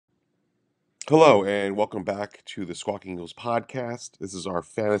Hello, and welcome back to the Squawking Eagles Podcast. This is our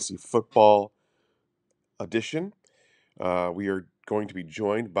fantasy football edition. We are going to be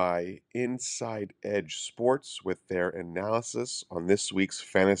joined by Inside Edge Sports with their analysis on this week's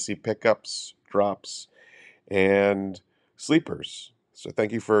fantasy pickups, drops, and sleepers. So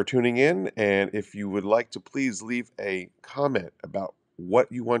thank you for tuning in, and if you would like to please leave a comment about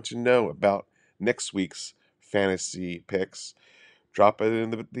what you want to know about next week's fantasy picks, drop it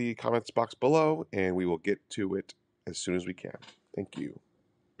in the comments box below, and we will get to it as soon as we can. Thank you.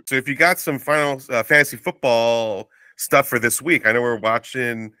 So if you got some final fantasy football stuff for this week, I know we're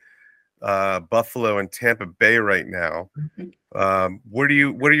watching Buffalo and Tampa Bay right now. What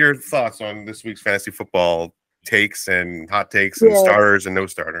are your thoughts on this week's fantasy football takes and hot takes and starters and no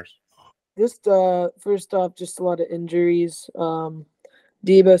starters? Just first off, just a lot of injuries.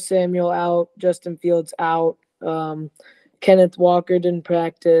 Debo Samuel out, Justin Fields out. Kenneth Walker didn't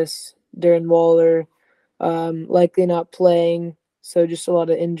practice. Darren Waller likely not playing. So just a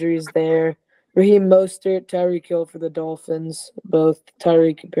lot of injuries there. Raheem Mostert, Tyreek Hill for the Dolphins. Both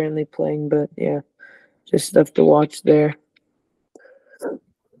Tyreek apparently playing, but yeah, just stuff to watch there.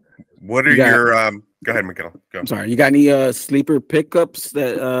 What are your go ahead, McKenna. Go. I'm sorry. You got any sleeper pickups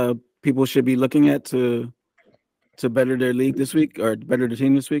that people should be looking at to better their league this week or better the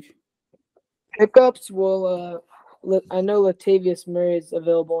team this week? Pickups will I know Latavius Murray is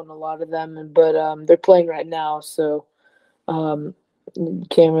available in a lot of them, but they're playing right now, so can't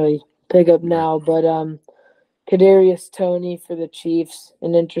really pick up now. But Kadarius Toney for the Chiefs,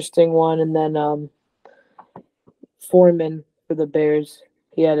 an interesting one, and then Foreman for the Bears.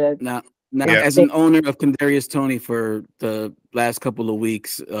 He had a now as an owner of Kadarius Toney for the last couple of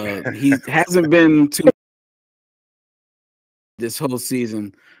weeks, he hasn't been too this whole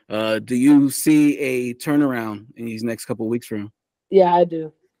season. Do you see a turnaround in these next couple of weeks for him? Yeah, I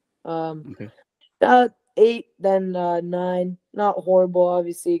do. Okay. 8, then 9. Not horrible.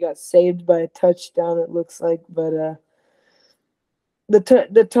 Obviously, he got saved by a touchdown, it looks like. But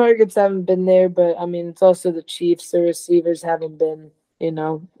the targets haven't been there. But, I mean, it's also the Chiefs. The receivers haven't been,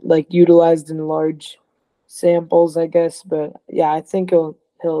 utilized in large samples, I guess. But, yeah, I think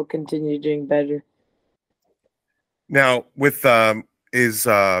he'll continue doing better. Now, with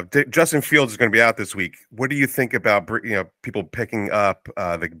Justin Fields is going to be out this week. What do you think about people picking up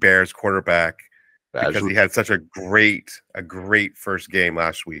the Bears quarterback because he had such a great first game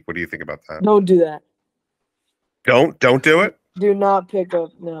last week? What do you think about that? Don't do that. Don't do it. Do not pick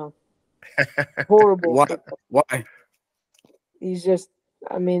up. No. Horrible. Why? He's just.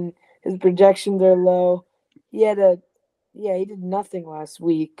 I mean, his projections are low. He did nothing last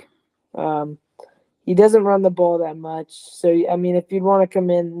week. He doesn't run the ball that much. So, I mean, if you'd want to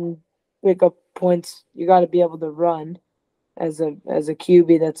come in and pick up points, you got to be able to run as a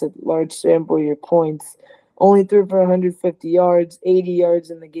QB. That's a large sample of your points. Only threw for 150 yards, 80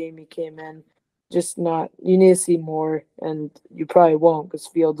 yards in the game he came in. Just not – you need to see more, and you probably won't because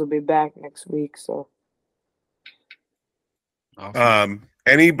Fields will be back next week. So, awesome.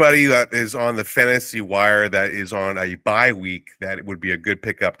 Anybody that is on the fantasy wire that is on a bye week, that it would be a good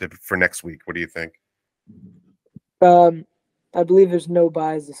pickup for next week. What do you think? I believe there's no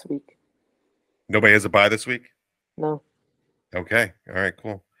buys this week. Nobody has a bye this week? No. Okay. All right,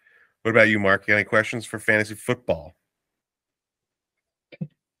 cool. What about you, Mark? You got any questions for fantasy football?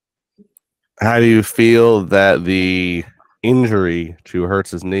 How do you feel that the injury to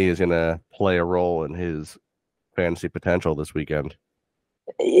Hurts' knee is going to play a role in his fantasy potential this weekend?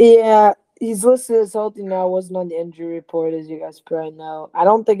 Yeah, he's listed as healthy now. Wasn't on the injury report, as you guys probably know. I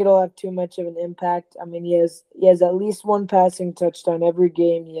don't think it'll have too much of an impact. I mean, he has at least one passing touchdown every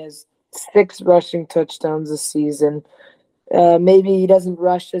game. He has 6 rushing touchdowns this season. Maybe he doesn't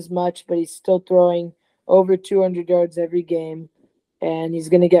rush as much, but he's still throwing over 200 yards every game, and he's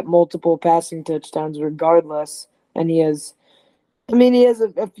going to get multiple passing touchdowns regardless. And he has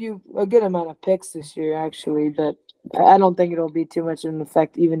a good amount of picks this year, actually, but I don't think it'll be too much of an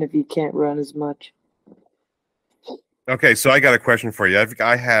effect, even if he can't run as much. Okay, so I got a question for you.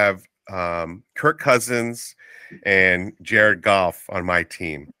 I have Kirk Cousins and Jared Goff on my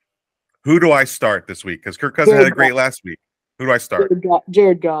team. Who do I start this week? Because Kirk Cousins had a great last week. Who do I start?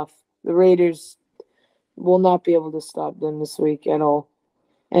 Jared Goff. The Raiders will not be able to stop them this week at all.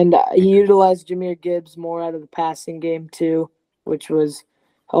 And he utilized Jahmyr Gibbs more out of the passing game too, which was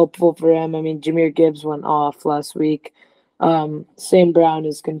helpful for him. I mean, Jahmyr Gibbs went off last week. St. Brown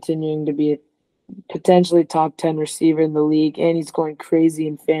is continuing to be a potentially top 10 receiver in the league, and he's going crazy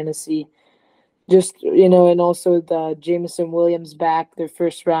in fantasy. And also the Jameson Williams back, their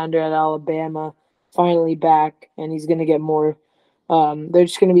first rounder at Alabama, finally back, and he's going to get more They're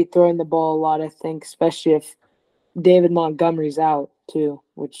just going to be throwing the ball a lot, I think, especially if David Montgomery's out too,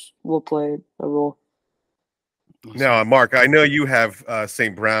 which will play a role. Now, Mark, I know you have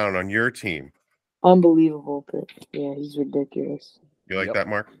St. Brown on your team. Unbelievable, but yeah, he's ridiculous. You like that,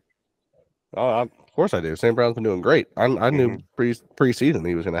 Mark? Oh, of course I do. St. Brown's been doing great. I knew preseason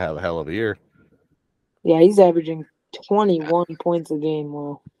he was going to have a hell of a year. Yeah, he's averaging 21 points a game.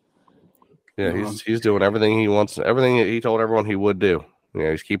 Well, yeah, he's doing everything he wants, everything he told everyone he would do.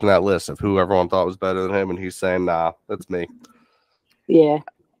 He's keeping that list of who everyone thought was better than him, and he's saying, "Nah, that's me." Yeah.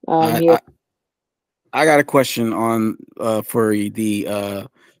 I got a question on for the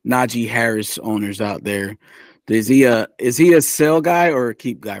Najee Harris owners out there. Is he a sell guy or a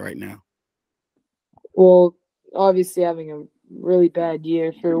keep guy right now? Well, obviously having a really bad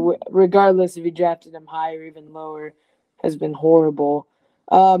year regardless if you drafted him high or even lower has been horrible.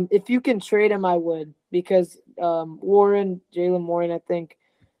 If you can trade him, I would, because Jaylen Warren, I think,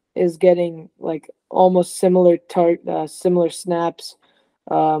 is getting like almost similar snaps.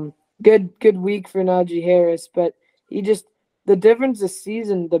 Good week for Najee Harris, but the difference this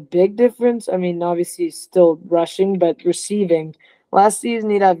season, the big difference, I mean, obviously he's still rushing, but receiving. Last season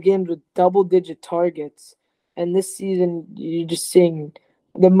he'd have games with double-digit targets, and this season you're just seeing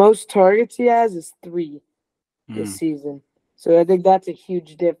the most targets he has is 3 this season. So I think that's a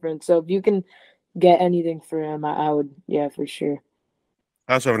huge difference. So if you can get anything for him, I would, yeah, for sure.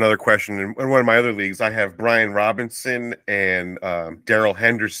 I also have another question. In one of my other leagues, I have Brian Robinson and Darrell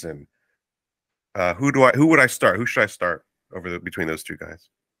Henderson. Who would I start? Who should I start between those two guys?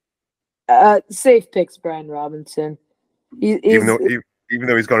 Safe picks, Brian Robinson. Even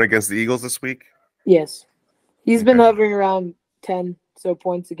though he's going against the Eagles this week? Yes. He's been hovering around 10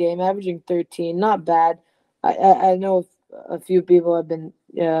 points a game, averaging 13. Not bad. I know a few people have been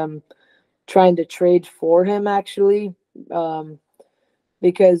trying to trade for him, actually,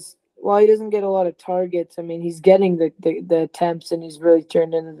 because while he doesn't get a lot of targets, I mean, he's getting the attempts, and he's really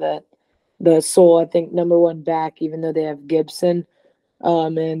turned into the sole, I think, number one back, even though they have Gibson.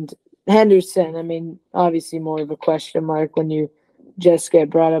 And Henderson, I mean, obviously more of a question mark when you just get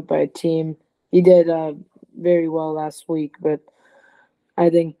brought up by a team. He did very well last week, but I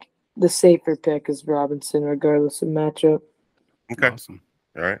think the safer pick is Robinson, regardless of matchup. Okay. Awesome.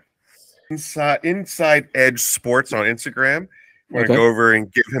 All right. Inside Edge Sports on Instagram. I'm going to go over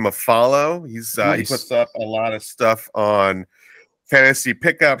and give him a follow. He puts up a lot of stuff on fantasy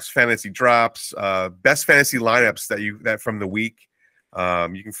pickups, fantasy drops, best fantasy lineups that from the week.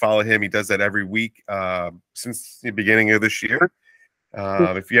 You can follow him. He does that every week since the beginning of this year.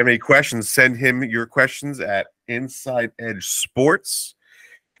 If you have any questions, send him your questions at Inside Edge Sports,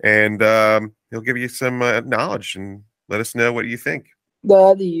 and he'll give you some knowledge and let us know what you think.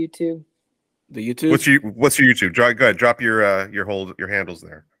 The YouTube. The YouTube. What's your YouTube? Go ahead. Drop your handles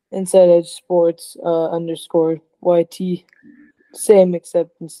there. Inside Edge Sports _YT. Same,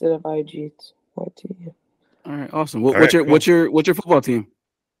 except instead of IG, it's YT. Yeah. All right, awesome. What's your football team?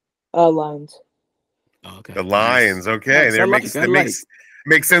 Lions. Oh, okay. The Lions. Okay, nice. There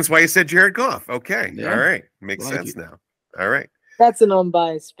makes sense why you said Jared Goff. Okay, all right, makes sense now. All right, that's an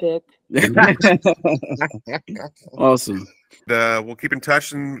unbiased pick. Awesome. We'll keep in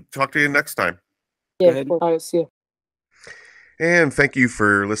touch and talk to you next time. Yeah, all right, see you. And thank you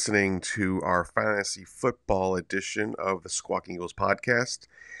for listening to our fantasy football edition of the Squawking Eagles podcast.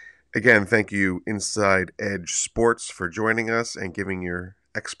 Again, thank you, Inside Edge Sports, for joining us and giving your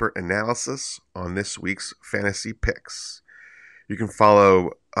expert analysis on this week's fantasy picks. You can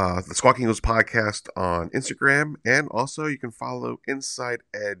follow the Squawking Eagles podcast on Instagram, and also you can follow Inside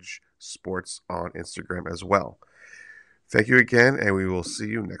Edge Sports on Instagram as well. Thank you again, and we will see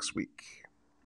you next week.